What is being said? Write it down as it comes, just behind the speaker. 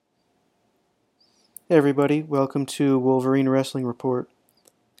Hey everybody, welcome to Wolverine Wrestling Report.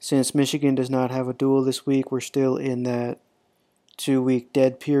 Since Michigan does not have a duel this week, we're still in that 2 week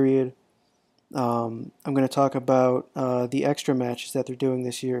dead period. I'm going to talk about the extra matches that they're doing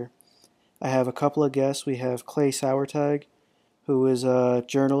this year. I have a couple of guests. We have Clay Sauerteig, who is a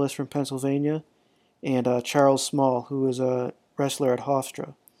journalist from Pennsylvania, and Charles Small, who is a wrestler at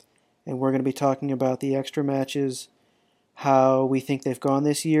Hofstra. And we're going to be talking about the extra matches, how we think they've gone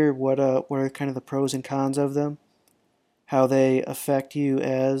this year, what are kind of the pros and cons of them, how they affect you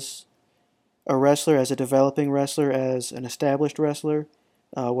as a wrestler, as a developing wrestler, as an established wrestler,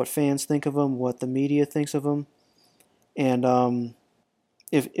 what fans think of them, what the media thinks of them, and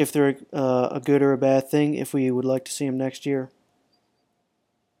if they're a good or a bad thing, if we would like to see them next year.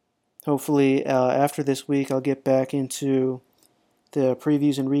 Hopefully, after this week, I'll get back into the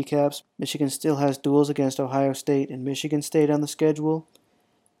previews and recaps. Michigan still has duels against Ohio State and Michigan State on the schedule.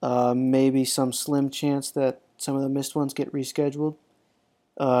 Maybe some slim chance that some of the missed ones get rescheduled.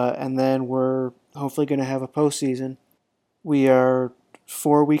 And then we're hopefully going to have a postseason. We are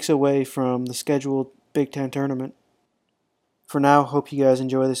 4 weeks away from the scheduled Big Ten tournament. For now, hope you guys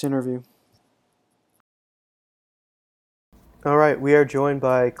enjoy this interview. All right, we are joined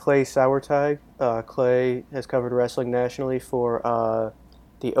by Clay Sauerteig. Clay has covered wrestling nationally for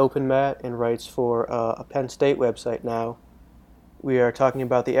the Open Mat and writes for a Penn State website now. We are talking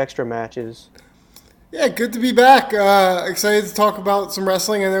about the extra matches. Yeah, good to be back. Excited to talk about some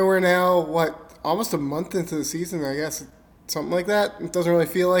wrestling. I know we're now, almost a month into the season, I guess. Something like that. It doesn't really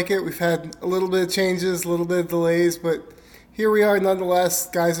feel like it. We've had a little bit of changes, a little bit of delays, but here we are nonetheless.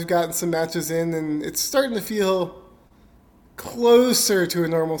 Guys have gotten some matches in, and it's starting to feel closer to a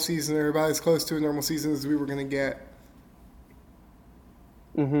normal season, or about as close to a normal season as we were going to get.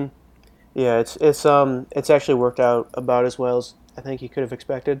 Mm-hmm. Yeah, it's actually worked out about as well as I think you could have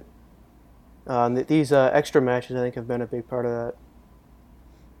expected. These extra matches, I think, have been a big part of that.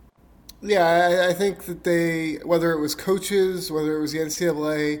 Yeah, I think that they, whether it was coaches, whether it was the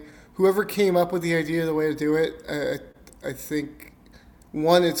NCAA, whoever came up with the idea, the way to do it, I think,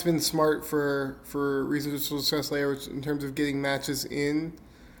 one, it's been smart for reasons which we'll discuss later in terms of getting matches in,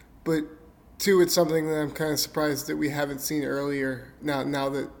 but two, it's something that I'm kind of surprised that we haven't seen earlier now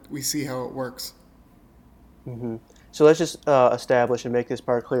that we see how it works. Mm-hmm. So let's just establish and make this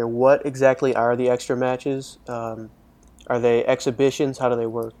part clear. What exactly are the extra matches? Are they exhibitions? How do they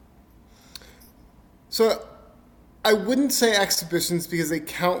work? So I wouldn't say exhibitions because they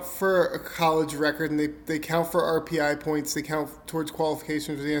count for a college record and they count for RPI points. They count towards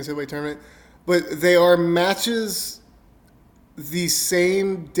qualification for the NCAA tournament. But they are matches the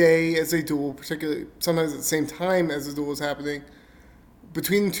same day as a duel, particularly sometimes at the same time as the duel is happening,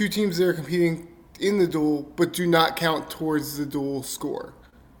 between two teams that are competing in the duel, but do not count towards the duel score.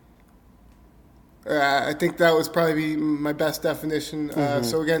 I think that was probably my best definition. Mm-hmm.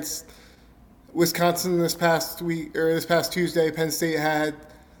 So against Wisconsin this past Tuesday, Penn State had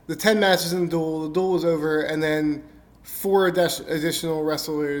the 10 matches in the duel. The duel was over, and then 4 additional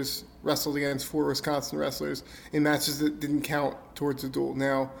wrestlers wrestled against 4 Wisconsin wrestlers in matches that didn't count towards the duel.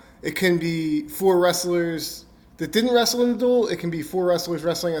 Now, it can be 4 wrestlers that didn't wrestle in the duel. It can be 4 wrestlers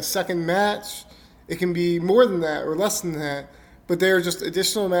wrestling a second match. It can be more than that or less than that, but they are just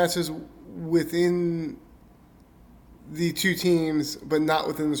additional matches within the two teams, but not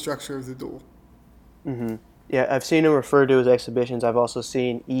within the structure of the duel. Mm-hmm. Yeah, I've seen them referred to as exhibitions. I've also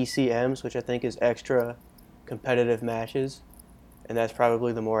seen ECMs, which I think is extra competitive matches, and that's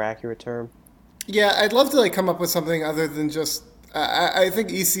probably the more accurate term. Yeah, I'd love to come up with something other than just. I think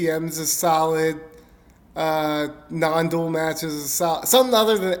ECMs is solid. Non-dual matches is solid. Something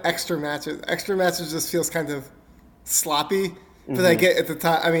other than extra matches. Extra matches just feels kind of sloppy. Mm-hmm. But I get at the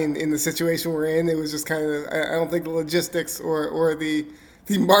time. I mean, in the situation we're in, it was just kind of. I don't think the logistics or the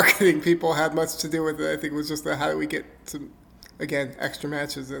marketing people had much to do with it. I think it was just how do we get some, again, extra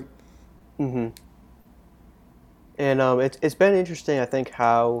matches in. Mm-hmm. And it's been interesting, I think,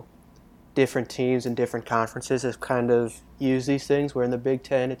 how different teams and different conferences have kind of used these things, where in the Big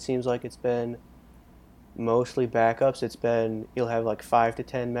Ten it seems like it's been mostly backups. It's been, you'll have 5 to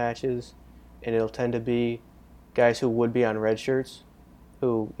 10 matches, and it'll tend to be guys who would be on red shirts,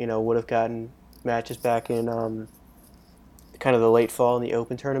 who, would have gotten matches back in kind of the late fall in the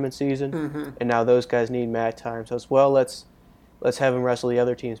Open tournament season, mm-hmm. and now those guys need mat time. So it's, let's have them wrestle the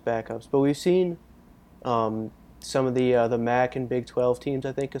other team's backups. But we've seen some of the MAC and Big 12 teams,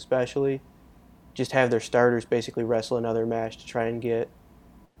 I think especially, just have their starters basically wrestle another match to try and get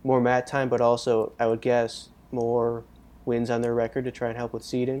more mat time, but also, I would guess, more wins on their record to try and help with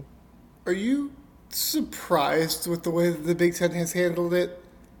seeding. Are you surprised with the way that the Big Ten has handled it?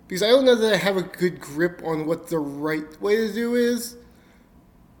 because I don't know that I have a good grip on what the right way to do is.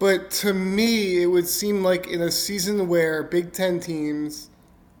 But to me, it would seem like in a season where Big Ten teams,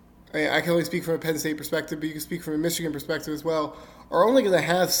 I can only speak from a Penn State perspective, but you can speak from a Michigan perspective as well, are only going to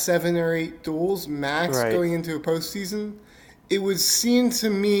have 7 or 8 duels max Right. going into a postseason. It would seem to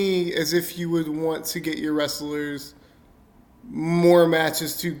me as if you would want to get your wrestlers more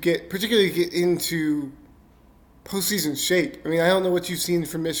matches to particularly get into postseason shape. I mean, I don't know what you've seen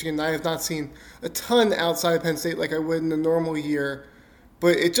from Michigan. I have not seen a ton outside of Penn State like I would in a normal year,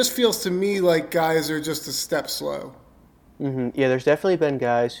 but it just feels to me like guys are just a step slow. Yeah, there's definitely been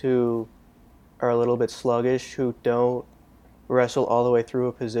guys who are a little bit sluggish, who don't wrestle all the way through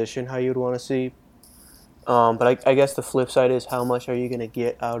a position how you'd want to see. But I guess the flip side is how much are you going to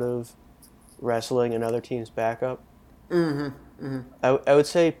get out of wrestling another team's backup? I would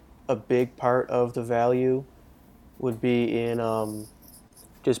say a big part of the value would be in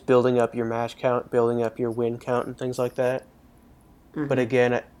just building up your match count, building up your win count, and things like that. But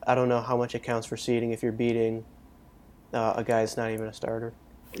again, I don't know how much it counts for seeding if you're beating a guy that's not even a starter.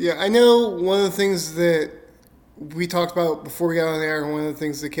 Yeah, I know one of the things that we talked about before we got on air, and one of the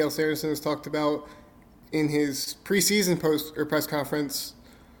things that Cale Sanderson has talked about in his preseason post or press conference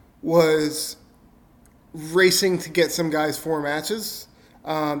was racing to get some guys 4 matches.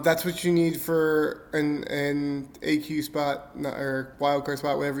 That's what you need for an AQ spot or wildcard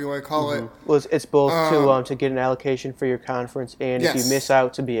spot, whatever you want to call it. Well, it's both to get an allocation for your conference, and if you Yes. miss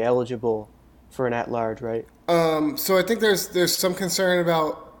out, to be eligible for an at-large, right? So I think there's some concern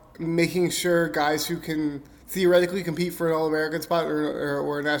about making sure guys who can theoretically compete for an All-American spot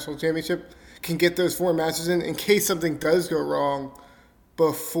or a national championship can get those 4 matches in case something does go wrong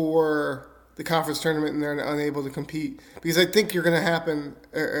before the conference tournament and they're unable to compete. Because I think you're going to happen.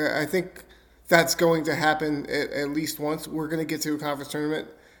 I think that's going to happen at least once. We're going to get to a conference tournament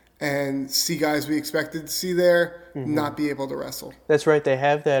and see guys we expected to see there not be able to wrestle. That's right. They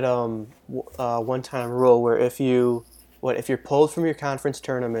have that one-time rule where if you're pulled from your conference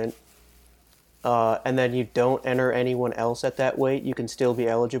tournament, and then you don't enter anyone else at that weight, you can still be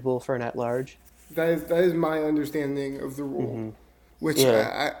eligible for an at-large. That is my understanding of the rule. Which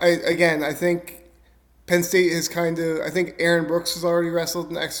Yeah. I think Penn State has I think Aaron Brooks has already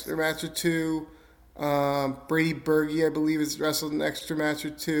wrestled an extra match or 2. Brady Berge, I believe, has wrestled an extra match or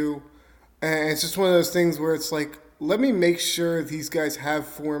 2. And it's just one of those things where it's like, let me make sure these guys have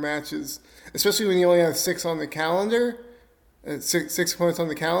 4 matches, especially when you only have 6 on the calendar, 6 points on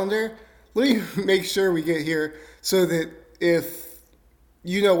the calendar. Let me make sure we get here so that if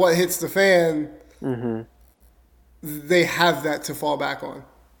you know what hits the fan, they have that to fall back on.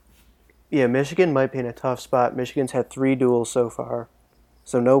 Yeah, Michigan might be in a tough spot. Michigan's had 3 duels so far,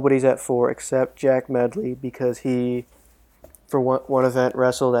 so nobody's at 4 except Jack Medley because he, for one event,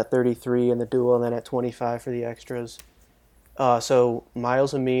 wrestled at 33 in the duel and then at 25 for the extras. So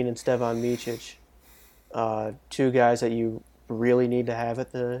Miles Amin and Stevan Micic, 2 guys that you really need to have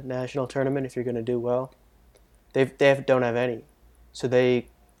at the national tournament if you're going to do well. Don't have any, so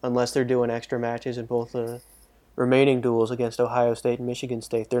unless they're doing extra matches in both the remaining duels against Ohio State and Michigan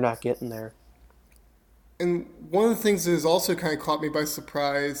State, they're not getting there. And one of the things that has also kind of caught me by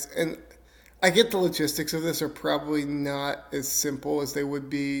surprise, and I get the logistics of this are probably not as simple as they would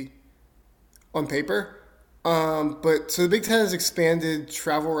be on paper. But so the Big Ten has expanded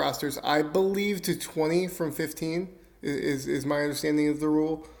travel rosters, I believe, to 20 from 15 is my understanding of the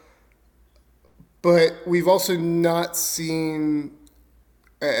rule. But we've also not seen,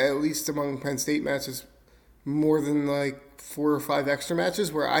 at least among Penn State matches, more than like 4 or 5 extra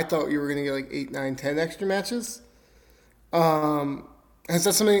matches, where I thought you were going to get like 8, 9, 10 extra matches. Is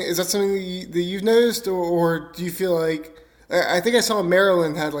that something that you've noticed, or do you feel like, I think I saw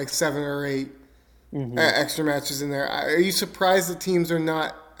Maryland had like 7 or 8 extra matches in there. Are you surprised that teams are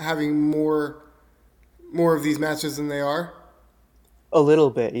not having more of these matches than they are? A little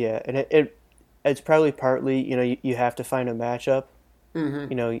bit, yeah, and it's probably partly you have to find a matchup.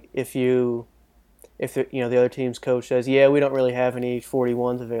 If the other team's coach says, yeah, we don't really have any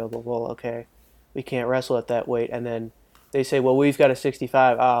 41s available, well, okay, we can't wrestle at that weight, and then they say, well, we've got a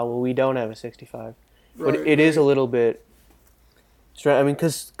 65. Well, we don't have a 65. But it is a little bit. I mean,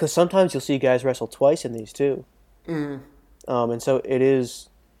 because sometimes you'll see guys wrestle twice in these too. And so it is.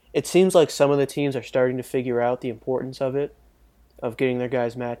 It seems like some of the teams are starting to figure out the importance of it, of getting their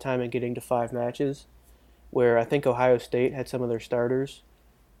guys mat time and getting to 5 matches. Where I think Ohio State had some of their starters.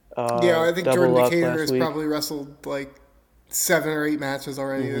 I think Jordan double up Decatur last has week. probably wrestled like 7 or 8 matches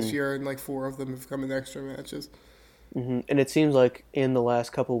already this year, and like 4 of them have come in extra matches. And it seems like in the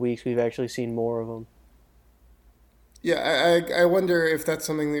last couple of weeks we've actually seen more of them. Yeah, I wonder if that's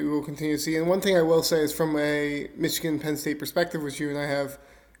something that we will continue to see. And one thing I will say is from a Michigan Penn State perspective, which you and I have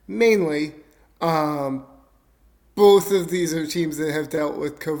mainly, um, both of these are teams that have dealt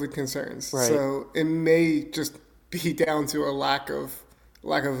with COVID concerns. Right. So it may just be down to a lack of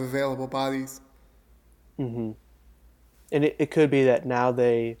available bodies. hmm And it could be that now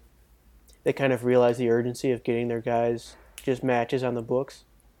they kind of realize the urgency of getting their guys just matches on the books,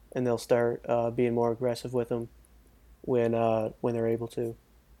 and they'll start being more aggressive with them when they're able to.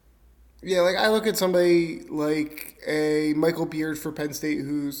 Yeah, like I look at somebody like a Michael Beard for Penn State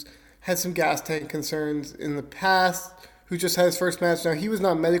who's had some gas tank concerns in the past, who just had his first match. Now, he was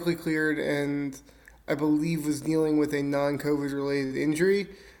not medically cleared and I believe was dealing with a non COVID related injury.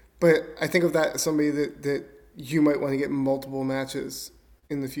 But I think of that as somebody that you might want to get multiple matches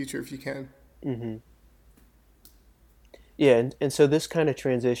in the future if you can. hmm Yeah, and so this kind of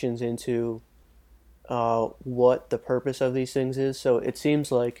transitions into what the purpose of these things is. So it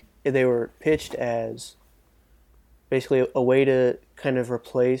seems like they were pitched as basically a way to kind of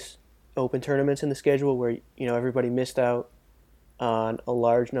replace open tournaments in the schedule where everybody missed out on a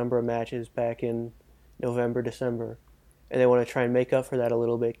large number of matches back in November, December, and they want to try and make up for that a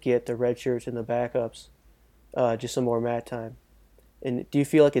little bit, get the red shirts and the backups just some more mat time. And do you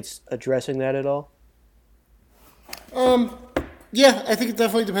feel like it's addressing that at all? Um, yeah, I think it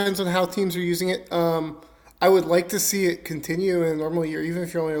definitely depends on how teams are using it. I would like to see it continue in a normal year, even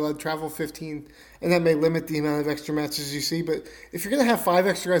if you're only allowed to travel 15, and that may limit the amount of extra matches you see. But if you're going to have five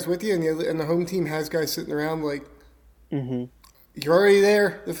extra guys with you, and the home team has guys sitting around, like Mm-hmm. you're already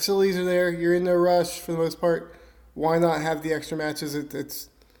there, the facilities are there, you're in no rush for the most part. Why not have the extra matches? It's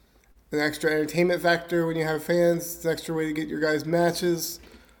an extra entertainment factor when you have fans. It's an extra way to get your guys matches.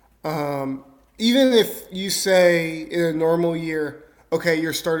 Um, Even if you say in a normal year, okay,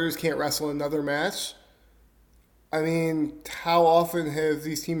 your starters can't wrestle another match. I mean, how often have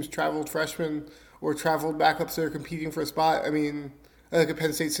these teams traveled freshmen or traveled backups that are competing for a spot? I mean, like a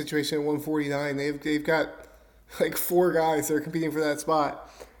Penn State situation at 149, they've got like four guys that are competing for that spot.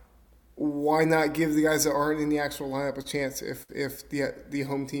 Why not give the guys that aren't in the actual lineup a chance if the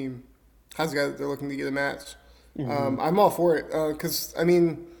home team has a guy that they're looking to get a match? Mm-hmm. I'm all for it because I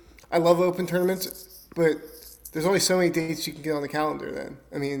mean, I love open tournaments, but there's only so many dates you can get on the calendar. Then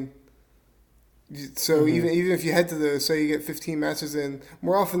I mean, so Mm-hmm. even if you head to those, say you get 15 matches in,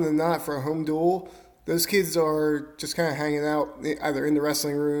 more often than not for a home duel, those kids are just kind of hanging out either in the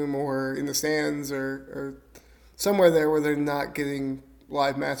wrestling room or in the stands or somewhere there where they're not getting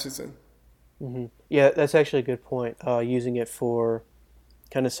live matches in. Mm-hmm. Yeah, that's actually a good point. Using it for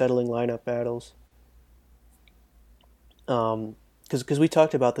kind of settling lineup battles. Because we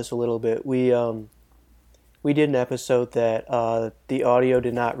talked about this a little bit. We did an episode that the audio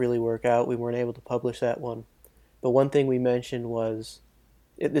did not really work out. We weren't able to publish that one. But one thing we mentioned was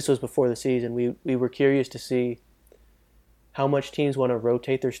this was before the season. We were curious to see how much teams want to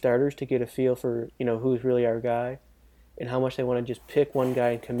rotate their starters to get a feel for who's really our guy, and how much they want to just pick one guy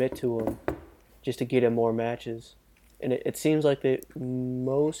and commit to him just to get him more matches. And it seems like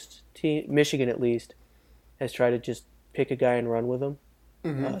most team, Michigan at least, has tried to just pick a guy and run with him,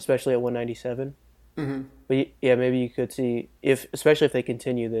 Mm-hmm. especially at 197. Mm-hmm. But yeah, maybe you could see especially if they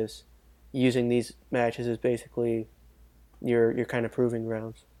continue this, using these matches as basically your kind of proving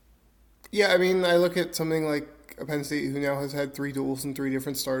grounds. Yeah, I mean, I look at something like a Penn State who now has had three duels and three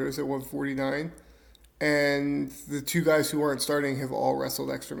different starters at 149, and the two guys who aren't starting have all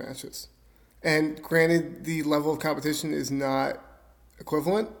wrestled extra matches. And granted, the level of competition is not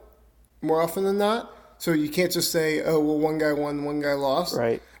equivalent more often than not. So you can't just say, oh, well, one guy won, one guy lost.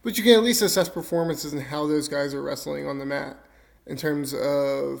 Right. But you can at least assess performances and how those guys are wrestling on the mat in terms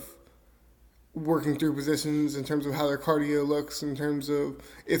of working through positions, in terms of how their cardio looks, in terms of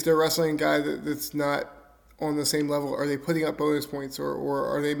if they're wrestling a guy that's not on the same level, are they putting up bonus points or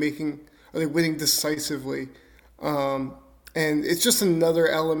are they winning decisively? Um, and it's just another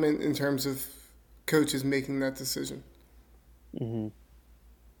element in terms of coaches making that decision. hmm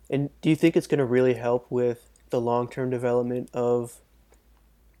And do you think it's going to really help with the long term development of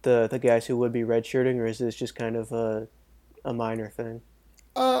the guys who would be redshirting, or is this just kind of a minor thing?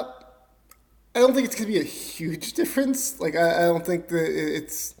 Uh, I don't think it's going to be a huge difference. Like, I don't think that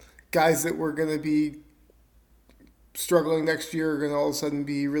it's guys that were going to be struggling next year are going to all of a sudden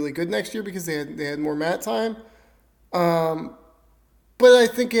be really good next year because they had more mat time. Um, but I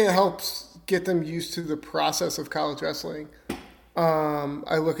think it helps get them used to the process of college wrestling.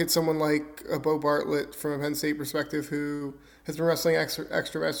 I look at someone like a Bo Bartlett from a Penn State perspective who has been wrestling extra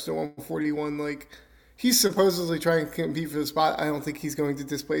matches at 141. Like, he's supposedly trying to compete for the spot. I don't think he's going to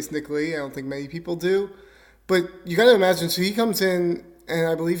displace Nick Lee. I don't think many people do. But you got to imagine, so he comes in, and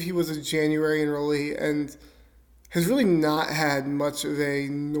I believe he was a January enrollee, and has really not had much of a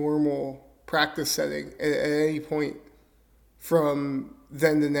normal practice setting at any point from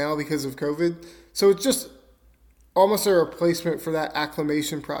then to now because of COVID. So it's just almost a replacement for that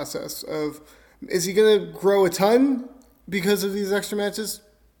acclimation process of, is he going to grow a ton because of these extra matches?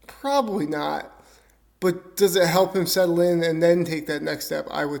 Probably not. But does it help him settle in and then take that next step?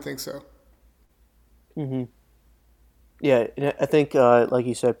 I would think so. Hmm. Yeah, and I think, like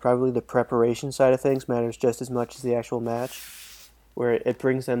you said, probably the preparation side of things matters just as much as the actual match, where it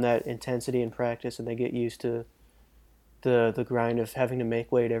brings them that intensity in practice and they get used to the grind of having to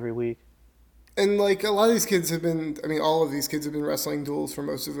make weight every week. And like a lot of these kids have been, I mean, all of these kids have been wrestling duels for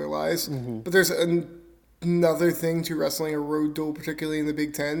most of their lives. Hmm. But there's another thing to wrestling a road duel, particularly in the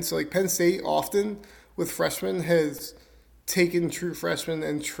Big Ten. So like Penn State often with freshmen has taken true freshmen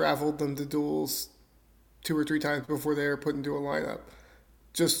and traveled them to duels 2 or 3 times before they are put into a lineup,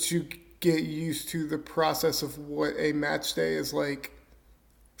 just to get used to the process of what a match day is like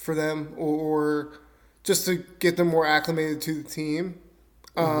for them, or just to get them more acclimated to the team.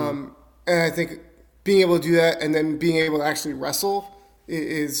 Hmm. And I think being able to do that and then being able to actually wrestle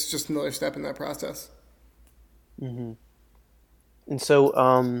is just another step in that process. Hmm. And so,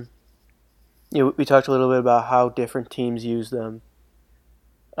 we talked a little bit about how different teams use them.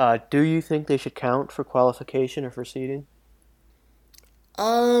 Do you think they should count for qualification or for seeding?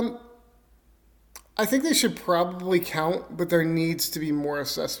 Um, I think they should probably count, but there needs to be more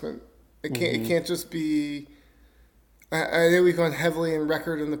assessment. It Hmm. can't just be. I know we've gone heavily in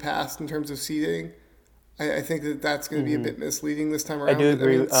record in the past in terms of seeding. I think that that's going to be a Hmm. bit misleading this time I around. do But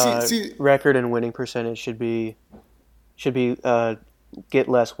I agree. mean, Record and winning percentage should be get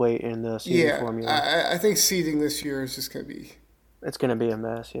less weight in the seeding yeah, formula. I think seeding this year is just going to be It's going to be a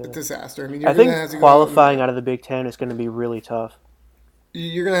mess. a Yeah, disaster. I mean, you're I going to think have to go out and qualifying out of the Big Ten is going to be really tough.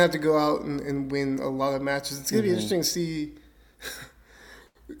 you're going to have to go out and win a lot of matches. It's going to be Hmm. interesting to see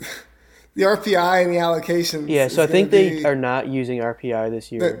the RPI and the allocations Yeah, so is I going think to they be. are not using RPI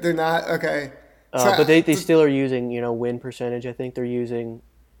this year, They're not okay. So but they still are using win percentage. I think they're using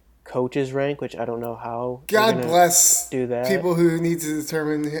coaches rank, which I don't know how they're God gonna bless do that. people who need to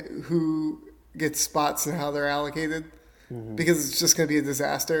determine who gets spots and how they're allocated, Hmm. because it's just going to be a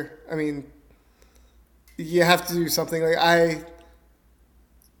disaster. I mean, you have to do something like I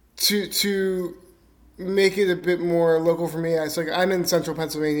to make it a bit more local for me. It's like I'm in central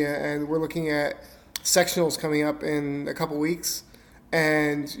Pennsylvania, and we're looking at sectionals coming up in a couple weeks,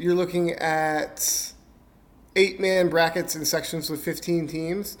 and you're looking at 8-man brackets in sections with 15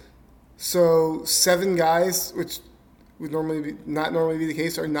 teams. So 7 guys, which would not normally be the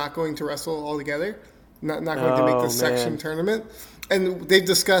case, are not going to wrestle all together, not going to make the Oh section man. tournament. And they've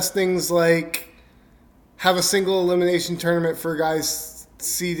discussed things like have a single elimination tournament for guys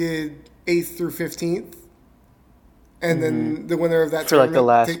seeded 8th through 15th, and Hmm. then the winner of that For like the tournament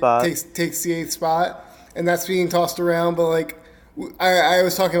last spot. takes the 8th spot, and that's being tossed around. But like, I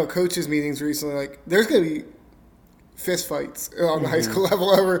was talking about coaches meetings recently. Like, there's going to be fist fights on the high Hmm. school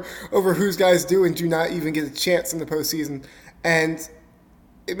level over whose guys do and do not even get a chance in the postseason, and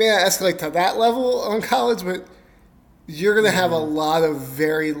it may not escalate to that level on college, but you're going to have a Hmm. lot of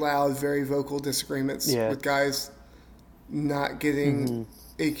very loud, very vocal disagreements Yeah. with guys not getting Hmm.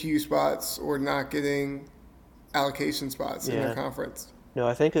 AQ spots or not getting allocation spots in their Yeah. conference. No,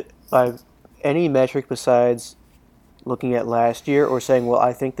 I think by any metric besides looking at last year or saying, well,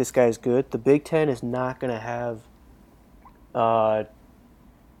 I think this guy's good, the Big Ten is not going to have uh,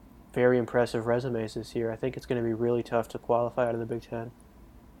 very impressive resumes this year. I think it's going to be really tough to qualify out of the Big Ten.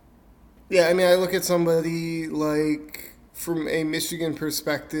 Yeah, I mean, I look at somebody like from a Michigan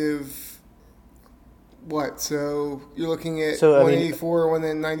perspective. What? So you're looking at So I mean, 184,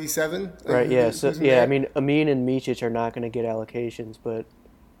 197. right? Yeah. So Who's in yeah, I there? mean, Amin and Micic are not going to get allocations, but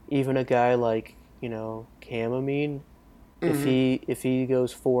even a guy like Cam Amin, Mm-hmm. if he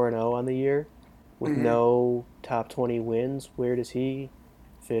goes 4-0 on the year with Mm-hmm. no top 20 wins, where does he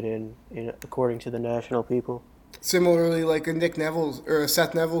fit according to the national people? Similarly, like a Nick Neville's or a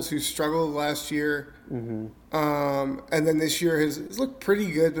Seth Neville's who struggled last year, Hmm. and then this year has looked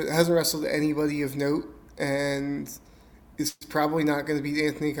pretty good, but hasn't wrestled anybody of note, and is probably not going to beat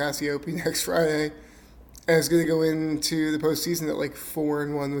Anthony Cassiope next Friday, and is going to go into the postseason at like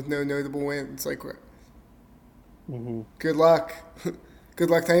 4-1 with no notable wins. Like, Hmm. good luck. Good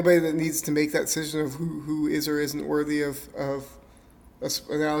luck to anybody that needs to make that decision of who is or isn't worthy of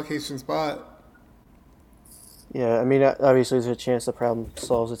an allocation spot. Yeah, I mean, obviously there's a chance the problem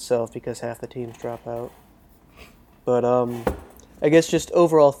solves itself because half the teams drop out. But I guess just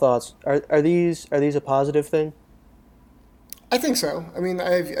overall thoughts. Are these a positive thing? I think so. I mean,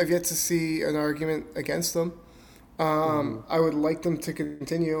 I've yet to see an argument against them. Hmm. I would like them to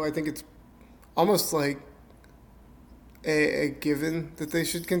continue. I think it's almost like a given that they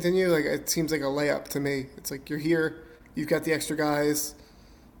should continue. Like it seems like a layup to me. It's like you're here, you've got the extra guys.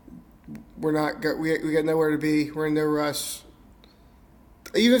 We got nowhere to be. We're in no rush.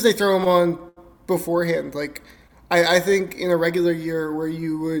 Even if they throw them on beforehand, like I think in a regular year where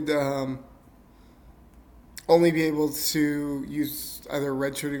you would only be able to use either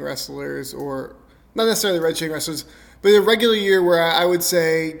redshirting wrestlers or not necessarily redshirting wrestlers, but a regular year where I would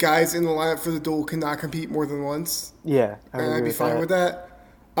say guys in the lineup for the duel cannot compete more than once, Yeah, I would and I'd agree be with fine that. with that.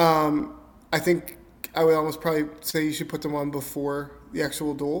 I think I would almost probably say you should put them on before the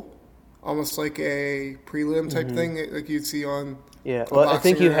actual duel, almost like a prelim type Hmm. thing, like you'd see on Yeah. a Well, I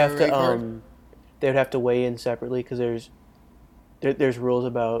think boxing or you have to. MMA card. They would have to weigh in separately because there's rules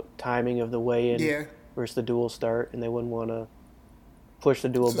about timing of the weigh-in Yeah, versus the dual start, and they wouldn't want to push the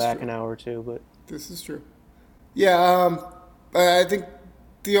dual this is back true. an hour or two. But This is true. Yeah, I think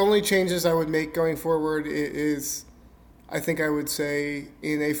the only changes I would make going forward is I think I would say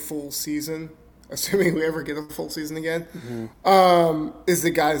in a full season, assuming we ever get a full season again, hmm is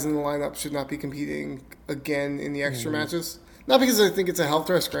the guys in the lineup should not be competing again in the extra hmm matches. Not because I think it's a health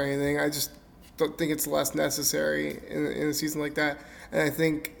risk or anything. I just don't think it's less necessary in a season like that. And I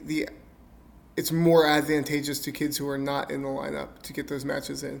think it's more advantageous to kids who are not in the lineup to get those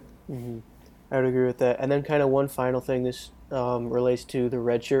matches in. hmm I would agree with that. And then kind of one final thing. This relates to the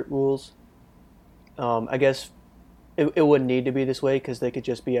red shirt rules. I guess it wouldn't need to be this way because they could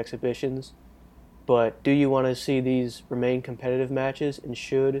just be exhibitions. But do you want to see these remain competitive matches, and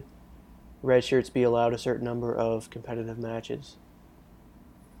should red shirts be allowed a certain number of competitive matches?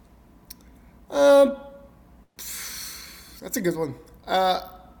 Um, that's a good one.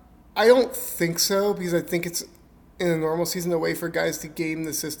 I don't think so because I think it's in a normal season a way for guys to game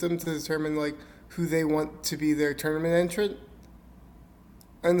the system to determine like who they want to be their tournament entrant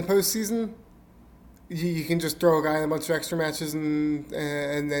in the postseason. You can just throw a guy in a bunch of extra matches and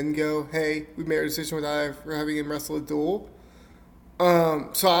then go, hey, we made our decision without having him wrestle a duel.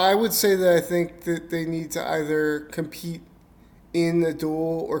 So I would say that I think that they need to either compete in a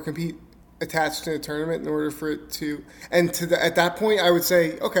duel or compete attached to a tournament in order for it to. And at that point, I would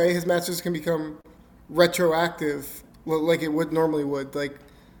say, okay, his matches can become retroactive, like it would normally would. Like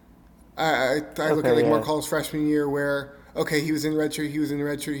I look at Okay, like yeah. Mark Hall's freshman year, where okay, he was in red shirt, he was in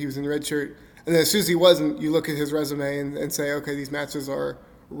red shirt, he was in red shirt, and then as soon as he wasn't, you look at his resume and say, okay, these matches are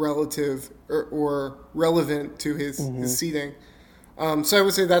relative or relevant to hmm his seating. So I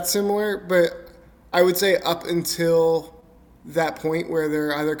would say that's similar, but I would say up until that point where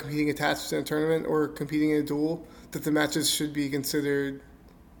they're either competing attached in a tournament or competing in a duel, that the matches should be considered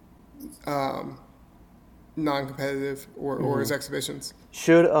um, non-competitive or hmm as exhibitions.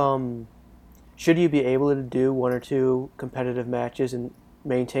 Should should you be able to do one or two competitive matches and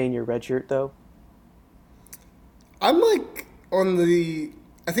maintain your red shirt though? I'm like on the.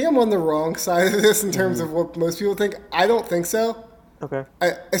 I think I'm on the wrong side of this in terms Hmm. of what most people think. I don't think so. Okay.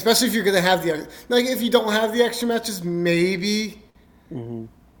 Especially if you're going to have the like if you don't have the extra matches, maybe. hmm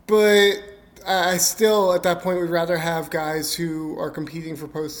But I still, at that point, would rather have guys who are competing for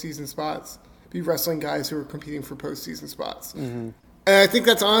postseason spots be wrestling guys who are competing for postseason spots. hmm And I think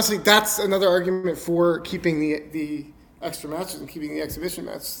that's another argument for keeping the extra matches and keeping the exhibition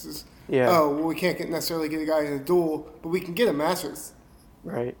matches. Is, Yeah. oh, well, we can't necessarily get a guy in a duel, but we can get him matches.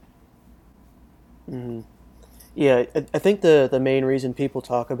 Right. hmm Yeah, I think the main reason people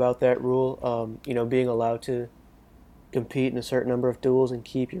talk about that rule, being allowed to compete in a certain number of duels and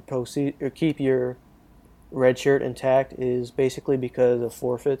keep your or keep your red shirt intact, is basically because of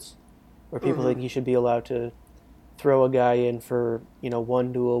forfeits, where people Hmm. think you should be allowed to throw a guy in for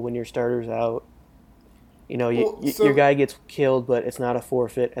one duel when your starter's out. Well, Your guy gets killed, but it's not a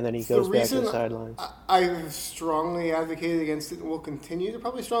forfeit, and then he the goes back to the reason sidelines. I've strongly advocated against it and will continue to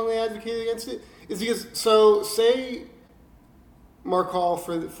probably strongly advocate against it is because so say Mark Hall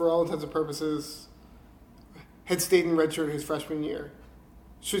for all intents and purposes had stayed in redshirt his freshman year.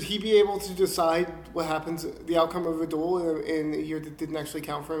 Should he be able to decide what happens, the outcome of a duel in a year that didn't actually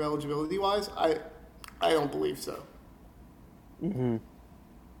count for him eligibility wise? I don't believe so. Hmm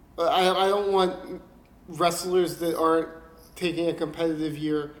I don't want wrestlers that aren't taking a competitive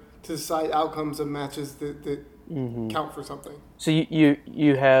year to decide outcomes of matches that hmm count for something. So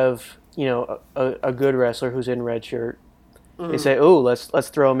you have a good wrestler who's in red shirt. They say, "Oh, let's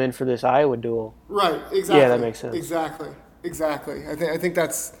throw him in for this Iowa duel." Right, Yeah, that exactly, makes sense. exactly, exactly. I think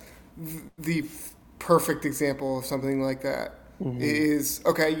that's the perfect example of something like that. Mm-hmm. is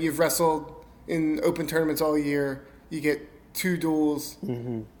okay. You've wrestled in open tournaments all year. You get 2 duels.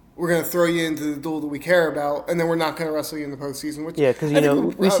 Mm-hmm. We're going to throw you into the duel that we care about, and then we're not going to wrestle you in the postseason, which Yeah, because I think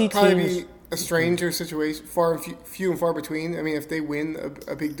would we see probably teams. be a Mhm. stranger situation, few and far between. I mean, if they win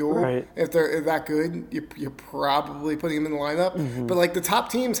a big duel, Right. if they're that good, you're probably putting them in the lineup. Mm-hmm. But like the top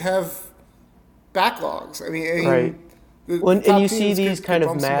teams have backlogs. Right. Well, The and top you see teams these could kind of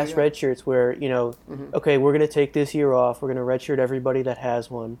bump mass somebody up. red shirts where, okay, we're going to take this year off. We're going to redshirt everybody that has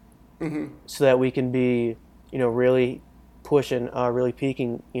one so that we can be, really pushing, really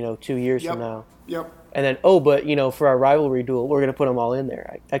peaking, 2 years from Yep, now. yep. And then, oh, but, for our rivalry duel, we're going to put them all in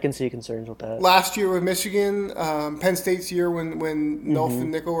there. I can see concerns with that. Last year with Michigan, Penn State's year when Nolf Mm-hmm.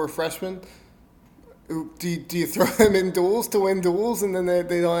 and Nickel were freshmen, do you throw them in duels to win duels, and then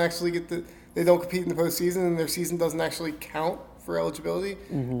they don't actually they don't compete in the postseason, and their season doesn't actually count for eligibility?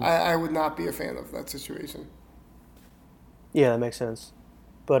 Mm-hmm. I would not be a fan of that situation. Yeah, that makes sense.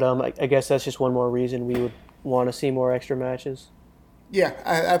 But I guess that's just one more reason we would want to see more extra matches. Yeah,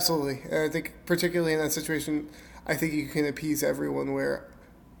 absolutely. I think particularly in that situation, I think you can appease everyone where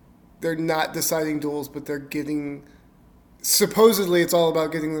they're not deciding duels, but they're getting. Supposedly, it's all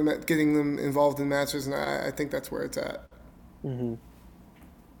about getting them involved in matches, and I think that's where it's at. Mm-hmm.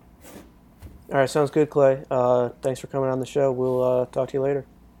 All right, sounds good, Clay. Thanks for coming on the show. We'll talk to you later.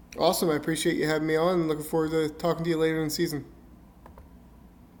 Awesome. I appreciate you having me on, and looking forward to talking to you later in the season.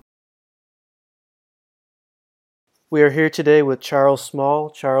 We are here today with Charles Small.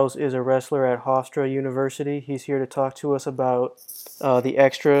 Charles is a wrestler at Hofstra University. He's here to talk to us about the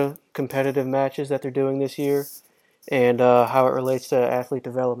extra competitive matches that they're doing this year and how it relates to athlete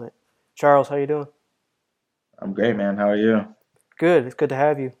development. Charles, how you doing? I'm great, man. How are you? Good. It's good to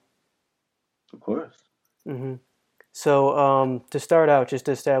have you. Of course. hmm So to start out, just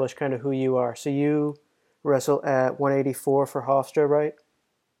to establish kind of who you are. So you wrestle at 184 for Hofstra, right?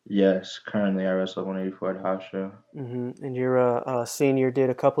 Yes, currently I wrestle 184 at house show. And you're a senior.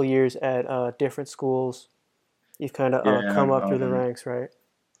 Did a couple years at different schools. You've kind of Yeah, come up through the ranks, right?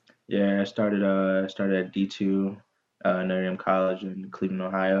 yeah. I started at D2, Notre Dame College in Cleveland,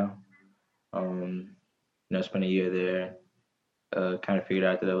 Ohio. Um, spent a year there. Kind of figured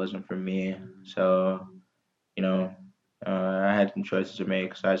out that it wasn't for me. So, you know, I had some choices to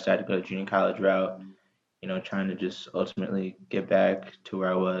make. So I decided to go the junior college route. Trying to just ultimately get back to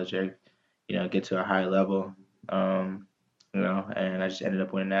where I was, or get to a high level. Um, and I just ended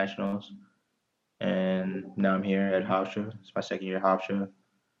up winning nationals. And now I'm here at Hofstra. It's my second year at Hofstra.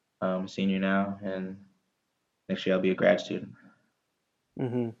 I'm a senior now, and next year I'll be a grad student.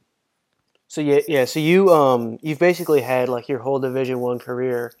 hmm So yeah. So you've basically had like your whole Division One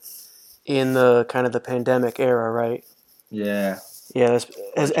career in the kind of the pandemic era, right? Yeah, Yeah. Has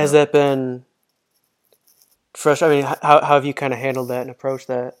fortunately. that been frustrating? I mean, how have you kind of handled that and approached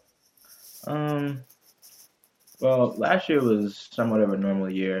that? Um, well, last year was somewhat of a normal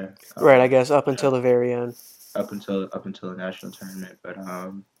year. Right. I guess up until the very end. Up until the national tournament, but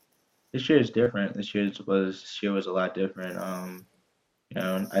this year is different. This year was a lot different.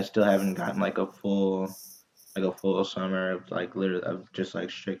 I still haven't gotten like a full summer of like literally of just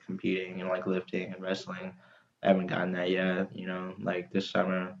like strict competing and like lifting and wrestling. I haven't gotten that yet. Like this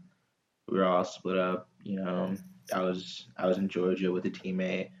summer we were all split up. I was in Georgia with a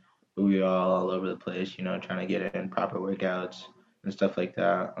teammate, but we were all over the place. Trying to get in proper workouts and stuff like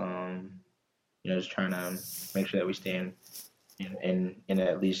that. Just trying to make sure that we stay in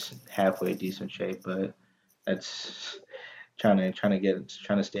at least halfway decent shape. But that's trying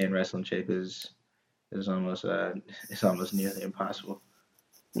to stay in wrestling shape is almost it's almost nearly impossible.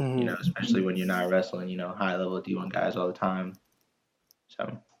 hmm Especially when you're not wrestling, high level D1 guys all the time.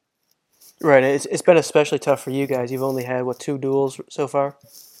 So Right. It's been especially tough for you guys. You've only had what, two duels so far?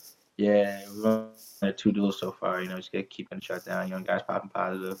 yeah, we've only had 2 duels so far. Just get keeping shut down. Young guys popping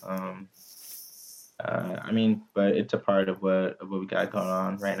positive. I mean, but it's a part of what we got going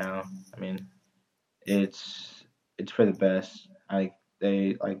on right now. I mean, it's it's for the best.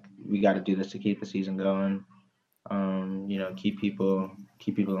 We got to do this to keep the season going. Keep people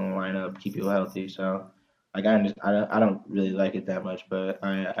in the lineup, keep people healthy. So, like I don't really like it that much, but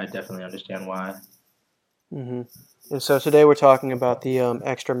I definitely understand why. hmm And so today we're talking about the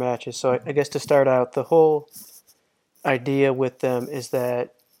extra matches. So I guess to start out, the whole idea with them is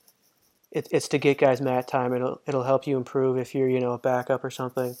that it's to get guys mat time. It'll help you improve if you're a backup or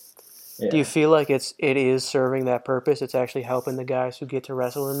something. Do you Yeah, feel like it is serving that purpose? It's actually helping the guys who get to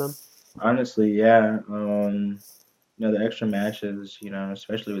wrestle in them. honestly, yeah. The extra matches,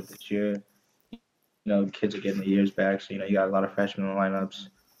 especially with this year, kids are getting the years back, so you got a lot of freshmen in the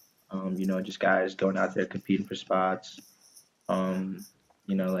lineups. Just guys going out there competing for spots. Um,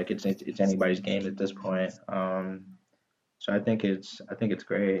 like it's anybody's game at this point. So I think it's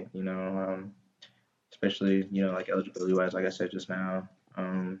great. Especially like eligibility wise, like I said just now.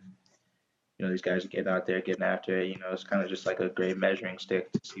 Um, these guys are getting out there, getting after it. It's kind of just like a great measuring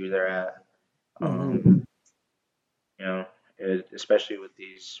stick to see where they're at. Mm-hmm. Um, you know, especially with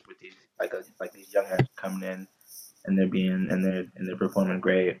these like these young guys coming in and they're performing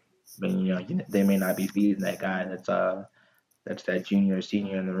great. But they may not be feeding that guy that's that junior or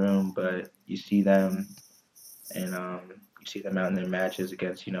senior in the room, but and you see them out in their matches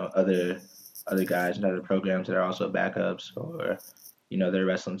against other guys and other programs that are also backups, or they're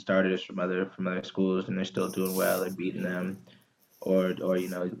wrestling starters from other schools and they're still doing well and beating them, or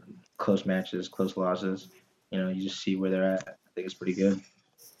close matches, close losses. You just see where they're at. I think it's pretty good.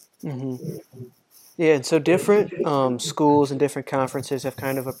 Mm-hmm. Yeah, and so different schools and different conferences have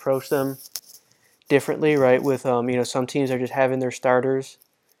kind of approached them differently, right? With some teams are just having their starters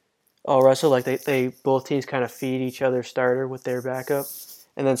all wrestle, like they both teams kind of feed each other starter with their backup,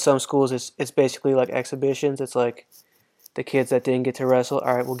 and then some schools it's basically like exhibitions. It's like the kids that didn't get to wrestle,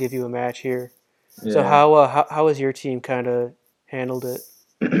 all right, we'll give you a match here. So Yeah. how has your team kind of handled it?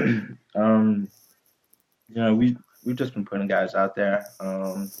 um, we've just been putting guys out there.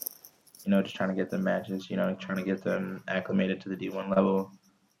 Just trying to get them matches. Trying to get them acclimated to the D1 level.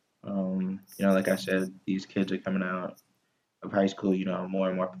 Like I said, these kids are coming out of high school, more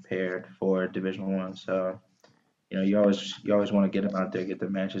and more prepared for Division One. So, you always want to get them out there, get the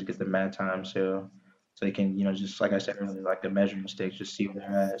matches, get the mat time, so they can, just like I said earlier, like a measuring stick, just see where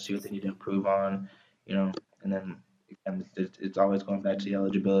they're at, see what they need to improve on, and then again, it's always going back to the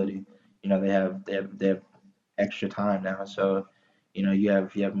eligibility. They have extra time now, so you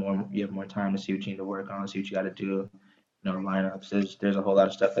have more time to see what you need to work on, see what you got to do. Lineups. There's a whole lot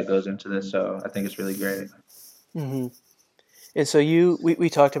of stuff that goes into this, so I think it's really great. Mm-hmm. And so we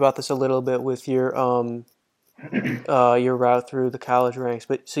talked about this a little bit with your route through the college ranks,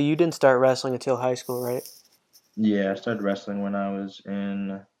 but so you didn't start wrestling until high school, right? Yeah, I started wrestling when I was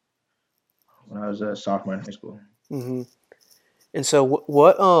a sophomore in high school. Mm-hmm. And so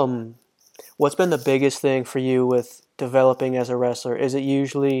what's been the biggest thing for you with developing as a wrestler? Is it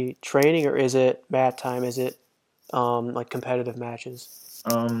usually training or is it mat time? Is it like competitive matches?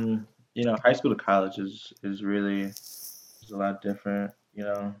 High school to college is really is a lot different.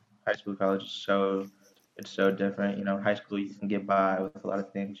 High school to college is so different. High school you can get by with a lot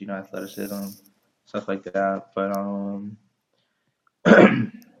of things, athleticism, stuff like that.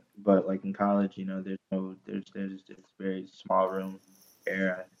 But like in college, there's very small room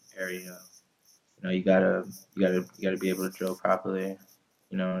area. You gotta be able to drill properly.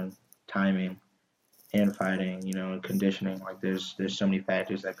 And timing, and fighting, and conditioning. Like there's so many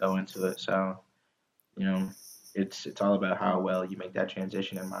factors that go into it. So you know, it's all about how well you make that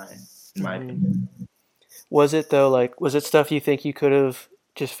transition. In my Mm-hmm. opinion. Was it though was it stuff you think you could have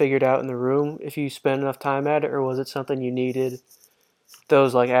just figured out in the room if you spent enough time at it, or was it something you needed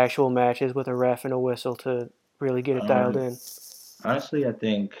those like actual matches with a ref and a whistle to really get it dialed Um, in? Honestly, I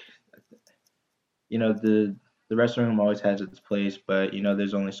think the wrestling room always has its place, but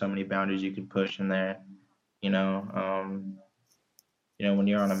there's only so many boundaries you can push in there. You know, um, when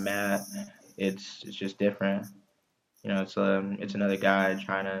you're on a mat, it's just different. It's another guy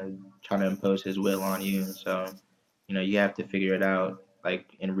trying to impose his will on you. So you have to figure it out like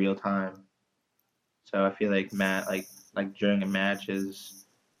in real time. So I feel like like during a match is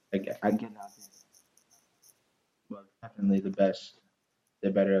like I get out there. Well, definitely the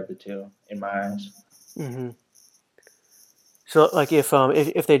better of the two in my eyes. Mm-hmm. So like if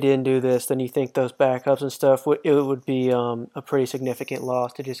they didn't do this, then you think those backups and stuff it would be a pretty significant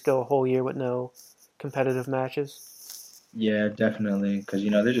loss to just go a whole year with no competitive matches. Yeah, definitely, because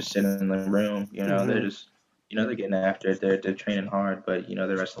they're just sitting in the room. They're Mm-hmm. just they're getting after it. They're training hard, but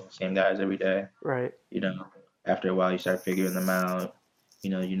they're wrestling the same guys every day. Right. You know, After a while, you start figuring them out. You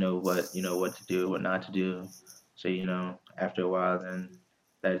know what to do, what not to do. So after a while, then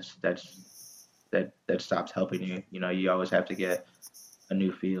that stops helping you. You always have to get a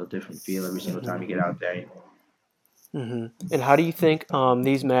new feel, different feel every single Mm-hmm. time you get out there. Mm-hmm. And how do you think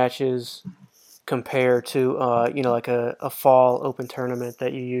these matches compare to like a fall open tournament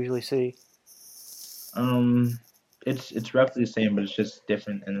that you usually see? Um, it's roughly the same, but it's just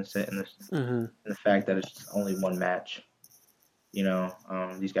different Mm-hmm. in the fact that it's only one match.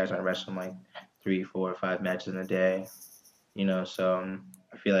 These guys aren't wrestling like 3, 4, 5 matches in a day. So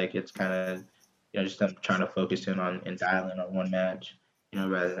I feel like it's kind of just them trying to focus in on and dial in on one match.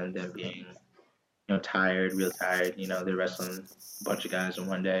 Rather than them being tired, real tired. They're wrestling a bunch of guys in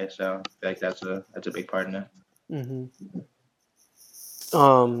one day. So I feel like that's a big part in it. Mm-hmm.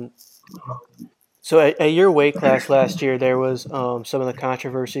 Um, so at your weight class last year, there was some of the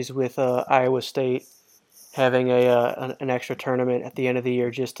controversies with Iowa State having an extra tournament at the end of the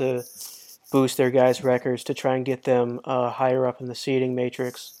year just to boost their guys' records to try and get them higher up in the seeding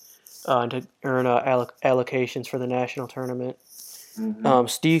matrix and to earn allocations for the national tournament. Hmm. So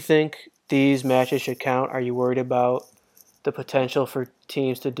do you think these matches should count? Are you worried about the potential for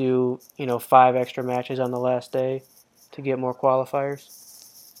teams to do 5 extra matches on the last day to get more qualifiers?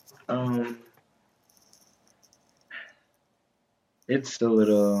 Um, it's a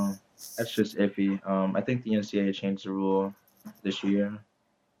little. That's just iffy. I think the NCAA changed the rule this year,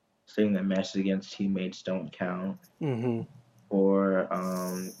 saying that matches against teammates don't count Mm-hmm. for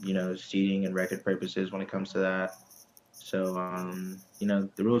seeding and record purposes when it comes to that. So the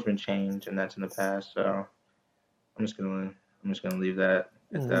rule's been changed, and that's in the past. So I'm just gonna leave that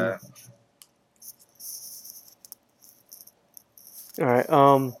at Mm-hmm. that. All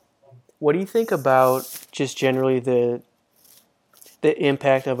right. What do you think about just generally the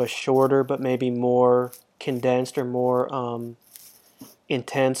impact of a shorter but maybe more condensed or more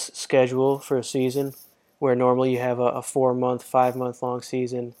intense schedule for a season, where normally you have a 4 month, 5 month long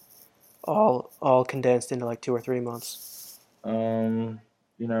season, all condensed into like 2 or 3 months. Um,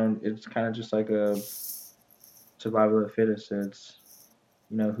 it's kind of just like a survival of the fittest. It's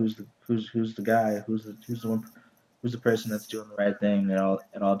who's the guy, who's the person that's doing the right thing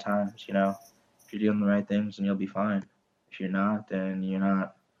at all times. If you're doing the right things, then you'll be fine. If you're not, then you're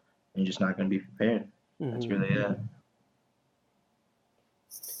not. You're just not going to be prepared. That's Mm-hmm. really it.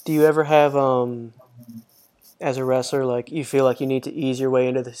 Do you ever have as a wrestler like you feel like you need to ease your way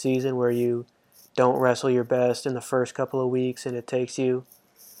into the season where you don't wrestle your best in the first couple of weeks and it takes you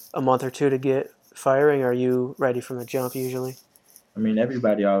a month or two to get firing? Are you ready from the jump usually? I mean,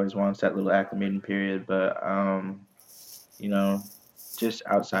 everybody always wants that little acclimating period, but you know, just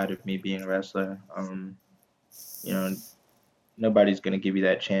outside of me being a wrestler, you know, nobody's gonna give you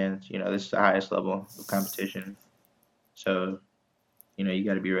that chance. This is the highest level of competition, so you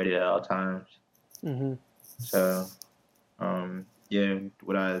got to be ready at all times. Mm-hmm. So, yeah,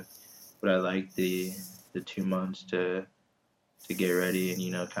 would I like the 2 months to get ready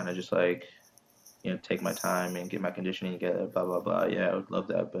and kind of just like take my time and get my conditioning together, blah blah blah. Yeah, I would love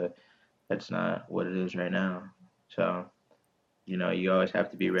that, but that's not what it is right now. So, you always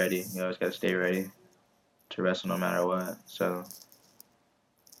have to be ready. You always got to stay ready to wrestle no matter what. So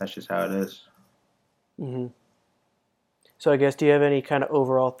that's just how it is. Mm-hmm. So I guess, do you have any kind of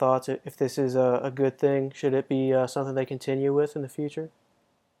overall thoughts if this is a good thing? Should it be something they continue with in the future?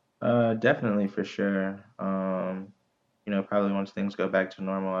 Definitely for sure. Probably once things go back to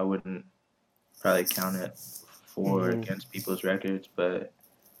normal, I wouldn't probably count it for or Mm-hmm. against people's records. But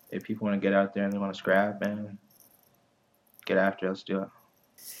if people want to get out there and they want to scrap and get after it, let's do it.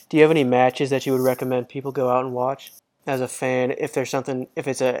 Do you have any matches that you would recommend people go out and watch as a fan? If there's something, if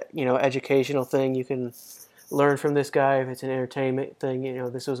it's a educational thing, you can learn from this guy. If it's an entertainment thing,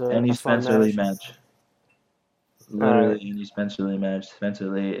 this was Any a fun Spencer Lee match. match, All right. literally any Spencer Lee match. Spencer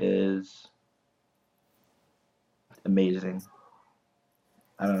Lee is amazing.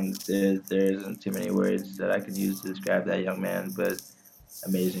 I don't. There isn't too many words that I could use to describe that young man, but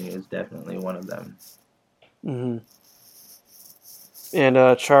amazing is definitely one of them. Mm-hmm.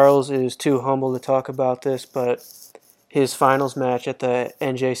 And Charles is too humble to talk about this, but his finals match at the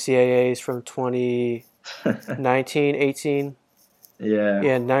NJCAAs from 2019, 18, Yeah.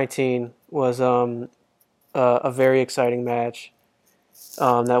 yeah, 19 was a very exciting match.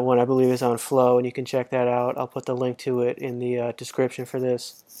 That one I believe is on Flow, and you can check that out. I'll put the link to it in the description for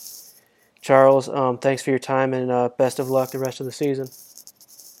this. Charles, thanks for your time and best of luck the rest of the season.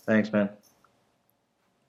 Thanks, man.